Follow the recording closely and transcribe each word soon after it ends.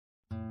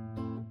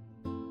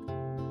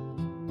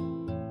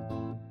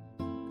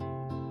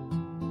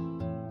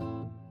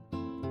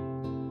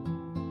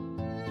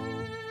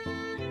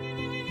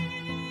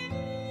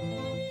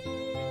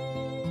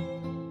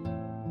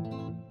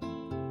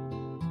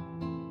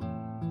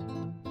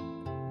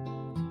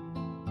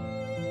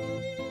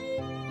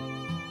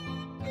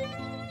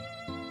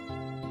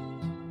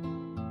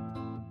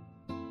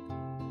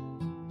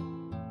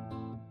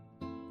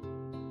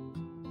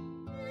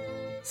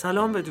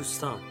سلام به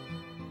دوستان.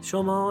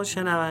 شما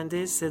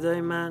شنونده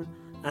صدای من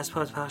از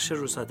پادپخش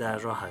روزها در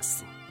راه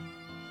هستیم.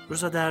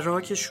 روزها در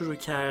راه که شروع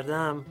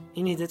کردم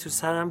این ایده تو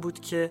سرم بود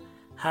که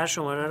هر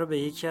شماره رو به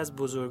یکی از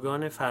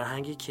بزرگان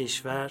فرهنگ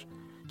کشور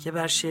که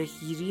بر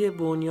شکل‌گیری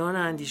بنیان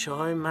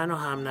اندیشه‌های من و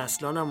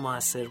هم‌نسلانم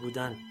مؤثر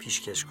بودن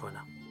پیشکش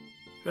کنم.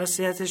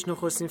 راستیتش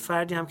نخستین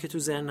فردی هم که تو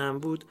ذهنم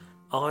بود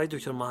آقای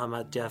دکتر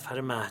محمد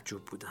جعفر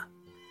محجوب بودن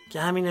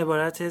که همین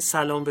عبارت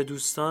سلام به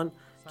دوستان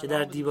که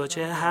در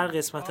دیباچه هر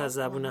قسمت از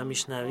زبونم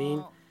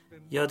میشنوین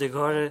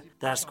یادگار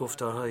درس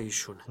گفتارهای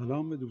ایشونه.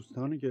 سلام به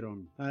دوستان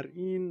گرامی. در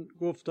این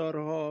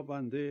گفتارها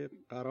بنده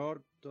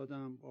قرار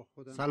دادم با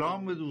خودم.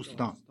 سلام به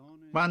دوستان.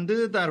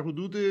 بنده در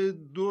حدود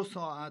 2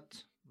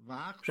 ساعت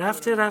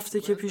وقت رفته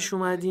که پیش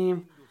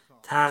اومدیم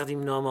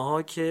تقدیم نامه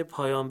ها که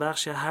پایان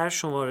بخش هر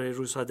شماره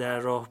روزها در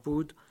راه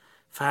بود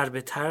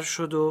فربه‌تر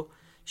شد و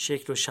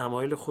شکل و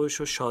شمایل خودش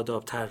رو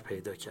شادابتر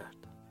پیدا کرد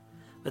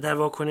و در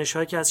واکنش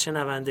هایی که از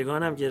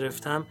شنوندگانم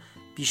گرفتم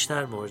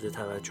بیشتر مورد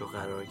توجه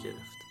قرار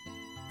گرفت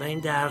و این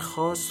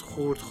درخواست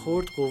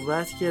خورد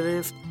قوت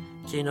گرفت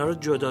که اینا رو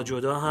جدا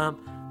جدا هم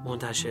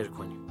منتشر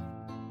کنیم.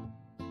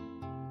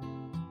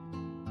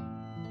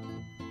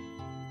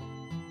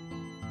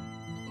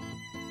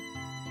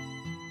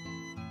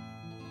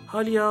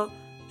 حالیا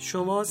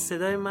شما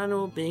صدای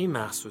منو به این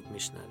مقصود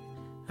میشنوید.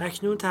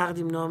 اکنون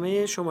تقدیم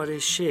نامه شماره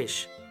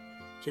 6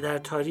 که در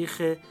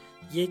تاریخ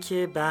 1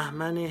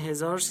 بهمن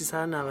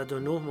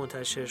 1399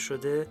 منتشر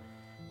شده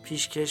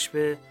پیشکش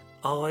به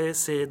آقای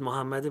سید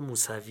محمد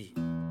موسوی.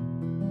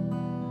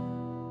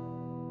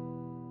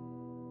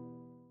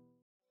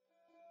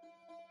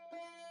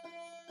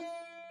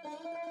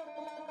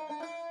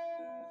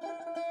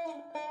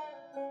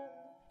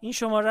 این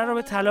شماره رو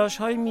به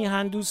تلاش‌های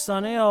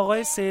میهن‌دوستانه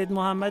آقای سید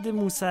محمد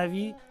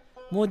موسوی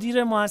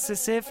مدیر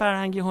مؤسسه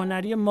فرهنگی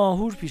هنری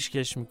ماهور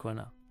پیشکش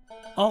میکنم.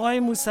 آقای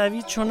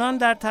موسوی چنان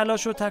در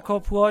تلاش و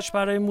تکاپوهاش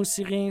برای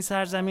موسیقی این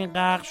سرزمین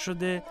غرق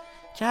شده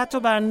که حتی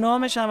بر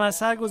نامش هم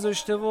اثر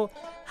گذاشته و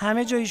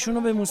همه جا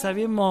ایشونو به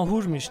موسوی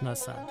ماهور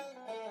میشناسن.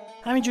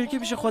 همینجوری که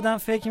پیش خودم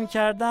فکر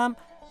میکردم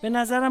به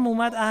نظرم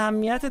اومد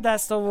اهمیت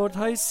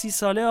دستاوردهای 30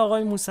 ساله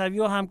آقای موسوی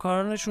و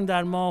همکارانشون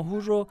در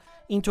ماهور رو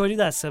اینطوری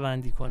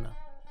دسته‌بندی کنم.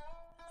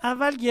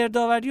 اول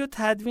گردآوری و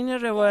تدوین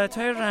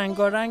روایت‌های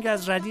رنگارنگ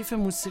از ردیف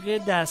موسیقی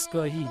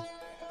دستگاهی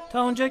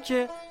تا اونجا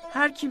که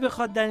هر کی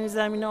بخواد در این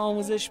زمینه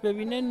آموزش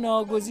ببینه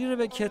ناگزیر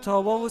به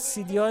کتابا و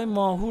سیدی‌های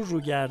ماهور رو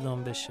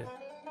گردان بشه.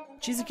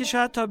 چیزی که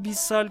شاید تا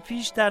 20 سال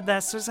پیش در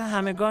دسترس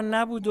همگان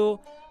نبود و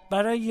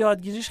برای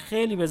یادگیریش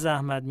خیلی به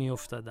زحمت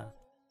می‌افتادن.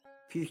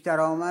 پیش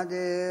درآمد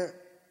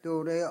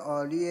دوره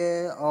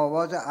عالی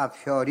آواز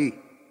افشاری.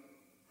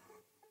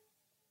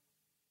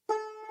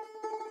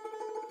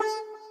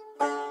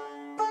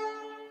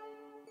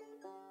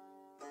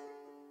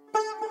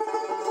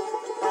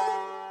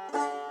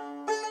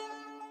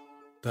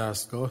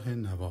 دستگاه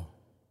نوا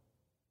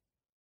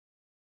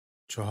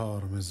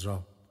 4 مضراب.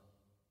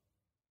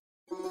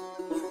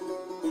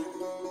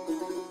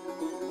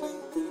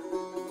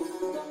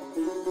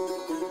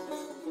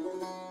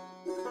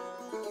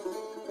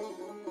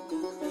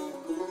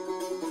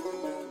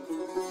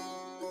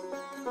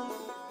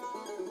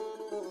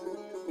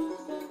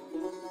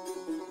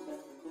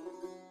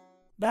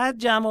 بعد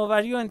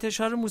جمع‌آوری و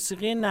انتشار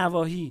موسیقی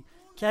نواحی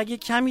که اگه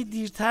کمی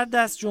دیرتر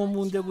دست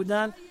جنبونده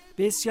بودن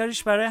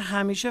بسیاریش برای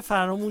همیشه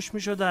فراموش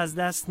میشد و از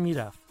دست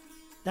میرفت.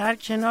 در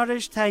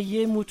کنارش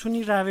تهیه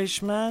متونی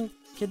روشمند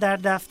که در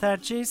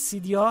دفترچه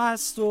سیدی‌ها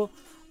هست و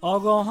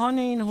آگاهان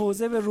این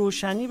حوزه به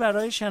روشنی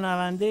برای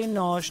شنونده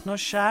ناآشنا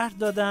شرح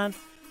دادن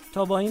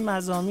تا با این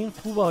مضامین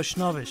خوب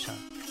آشنا بشن.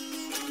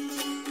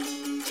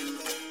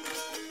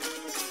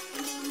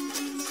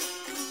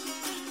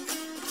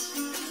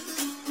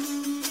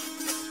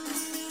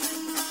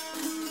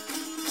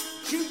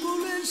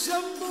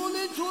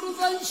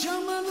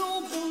 شمن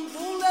و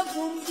بلبل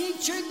قمدی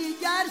چه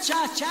دیگر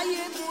چهچه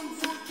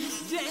بلبل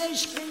ز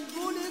عشق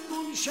گل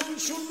گلشن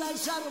شد از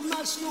سر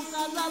مست و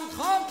غزل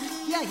خواب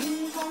یهین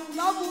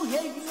بالا و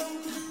هیلون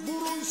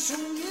برون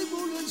سوی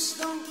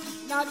گلستان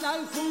نظر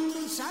کن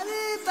به سر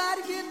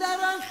برگ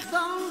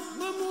درختان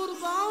به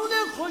مرغان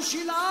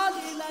خوشلال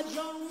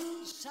لجان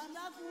سنه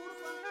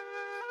قربان.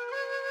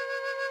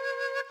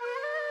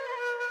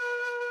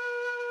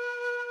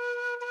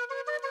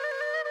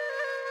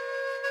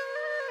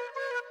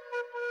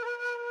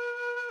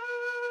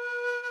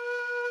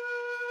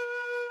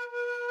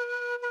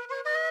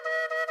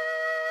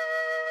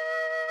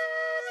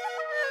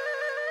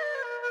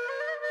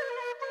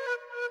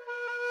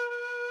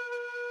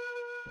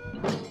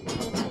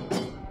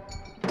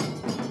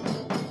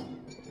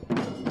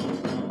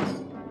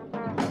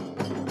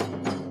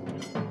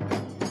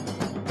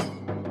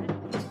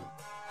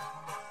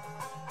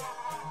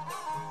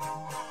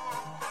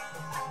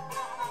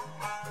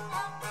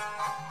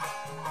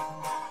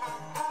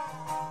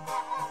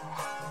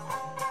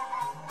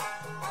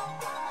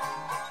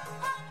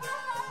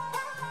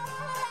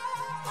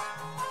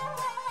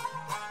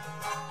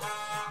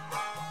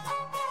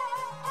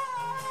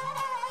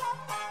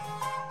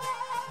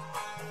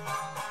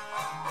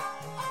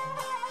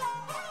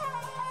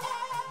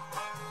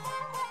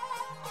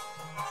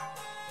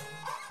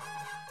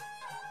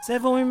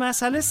 سومین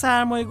مسئله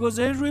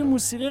سرمایه‌گذاری روی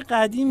موسیقی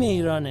قدیم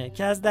ایرانه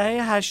که از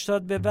دهه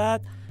 80 به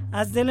بعد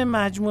از دل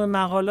مجموعه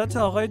مقالات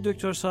آقای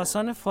دکتر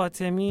ساسان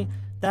فاطمی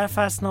در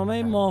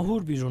فصلنامه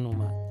ماهور بیرون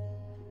اومد.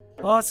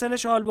 با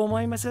حاصلش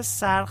آلبومایی مثل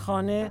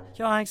سرخانه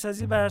که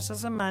آهنگسازی بر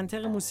اساس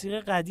منطق موسیقی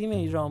قدیم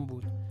ایران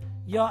بود،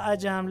 یا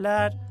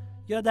عجملر،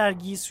 یا در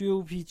گیسوی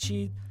و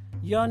پیچید،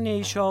 یا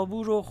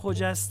نیشابور و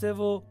خجسته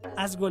و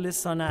از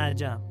گلستان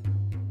عجم.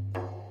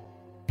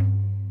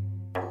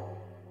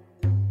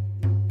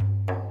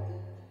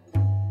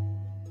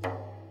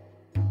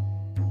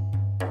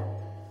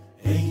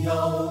 ای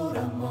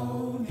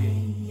یارمان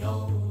ای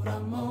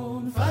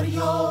یارمان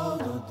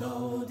فریاد و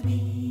داد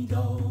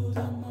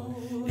میدادم،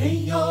 ای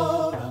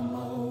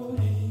یارمان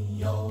ای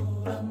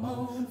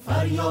یارمان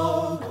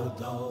فریاد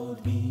و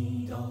داد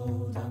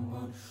میدادم،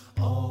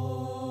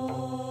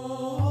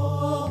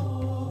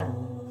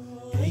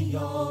 ای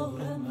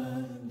یار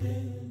من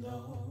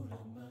دلدار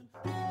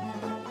من.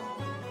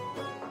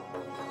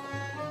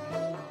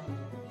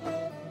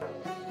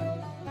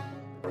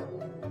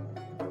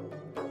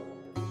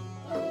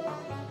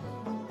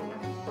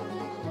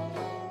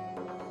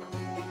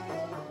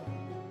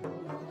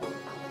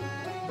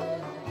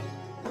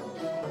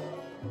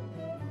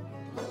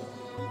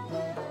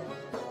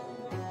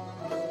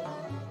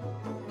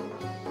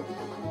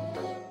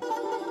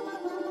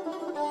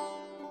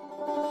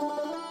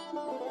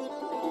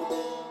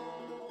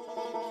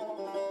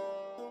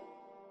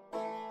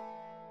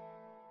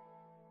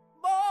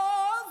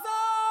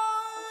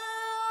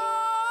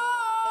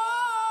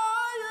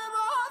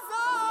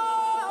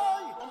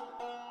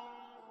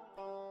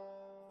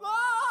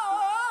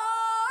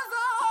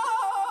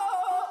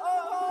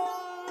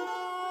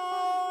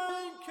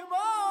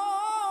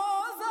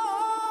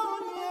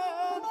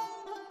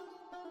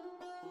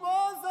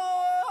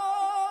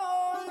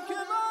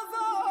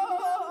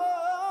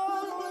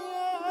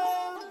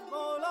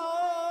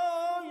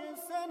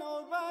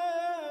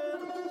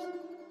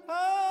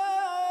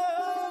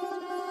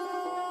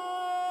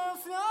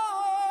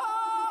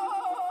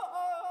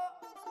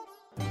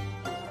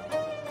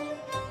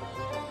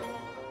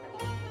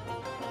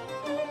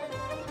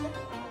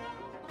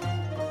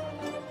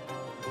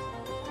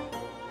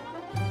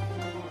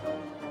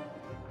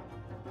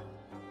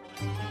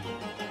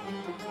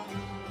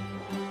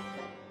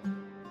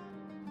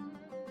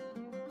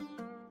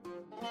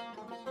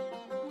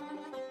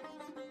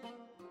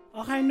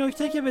 آخرین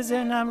نکته که به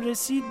ذهنم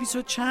رسید 20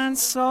 و چند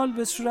سال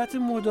به صورت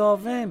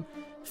مداوم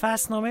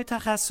فصلنامه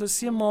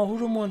تخصصی ماهور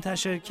رو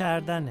منتشر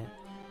کردنه.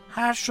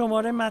 هر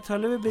شماره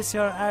مطالب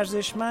بسیار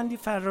ارزشمندی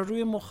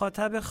فراروی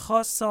مخاطب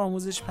خاص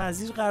آموزش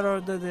پذیر قرار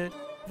داده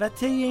و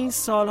طی این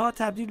سالها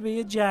تبدیل به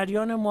یه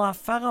جریان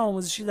موفق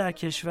آموزشی در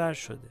کشور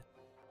شده.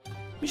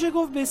 میشه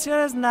گفت بسیار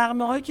از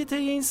نغمه‌هایی که طی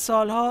این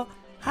سالها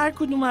هر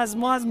کدوم از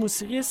ما از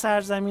موسیقی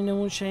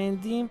سرزمینمون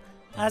شنیدیم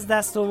از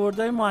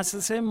دستاوردهای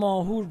مؤسسه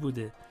ماهور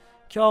بوده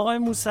که آقای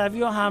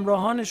موسوی و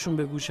همراهانشون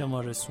به گوش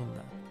ما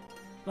رسوندن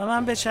و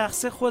من به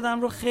شخصه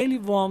خودم رو خیلی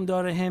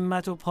وامدار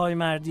همت و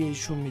پایمردی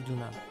ایشون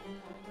میدونم.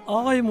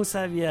 آقای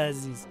موسوی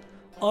عزیز،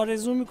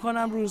 آرزو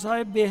میکنم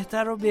روزهای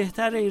بهتر و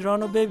بهتر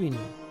ایران رو ببینیم.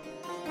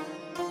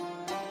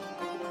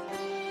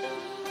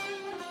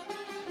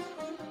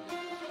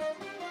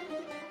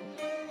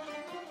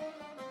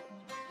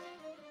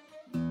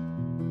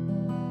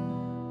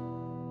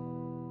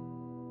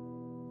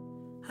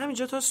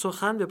 همینجا تا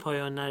سخن به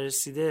پایان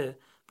نرسیده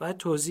باید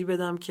توضیح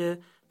بدم که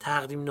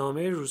تقدیم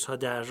نامه روزها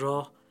در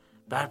راه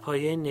بر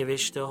پایه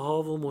نوشته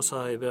ها و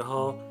مصاحبه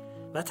ها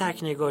و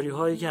تکنگاری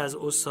هایی که از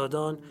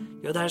استادان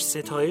یا در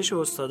ستایش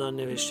استادان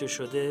نوشته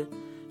شده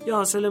یا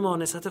حاصل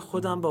مانست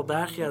خودم با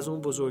برخی از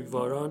اون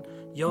بزرگواران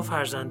یا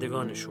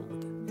فرزندگانشون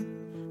بوده.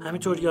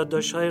 همینطور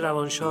یادداشت‌های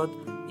روانشاد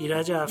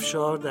ایرج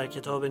افشار در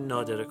کتاب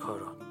نادر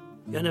کاران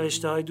یا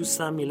نوشته های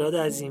دوستم میلاد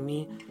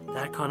عظیمی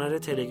در کانال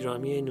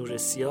تلگرامی نور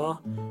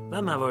سیاه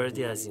و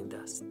مواردی از این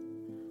دست.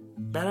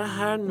 برای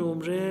هر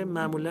نمره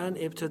معمولاً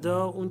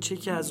ابتدا اون چی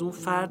که از اون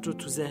فرد رو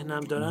تو ذهنم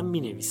دارم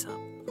می نویسم.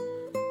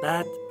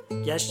 بعد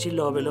گشتی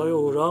لابلای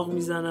اوراق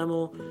میزنم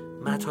و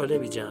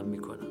مطالبی جمع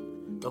میکنم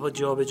و با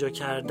جابجا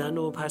کردن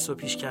و پس و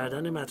پیش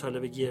کردن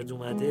مطالب گرد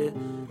اومده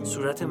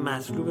صورت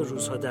مطلوب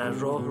روزها در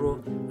راه رو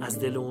از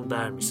دل اون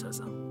بر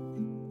میسازم.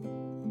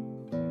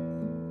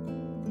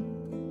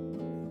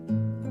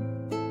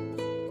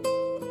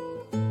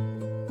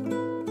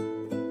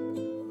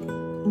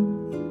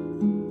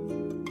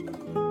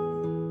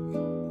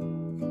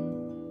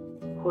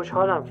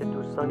 خوشحالم که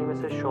دوستانی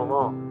مثل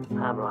شما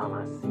همراه هم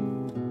هستید.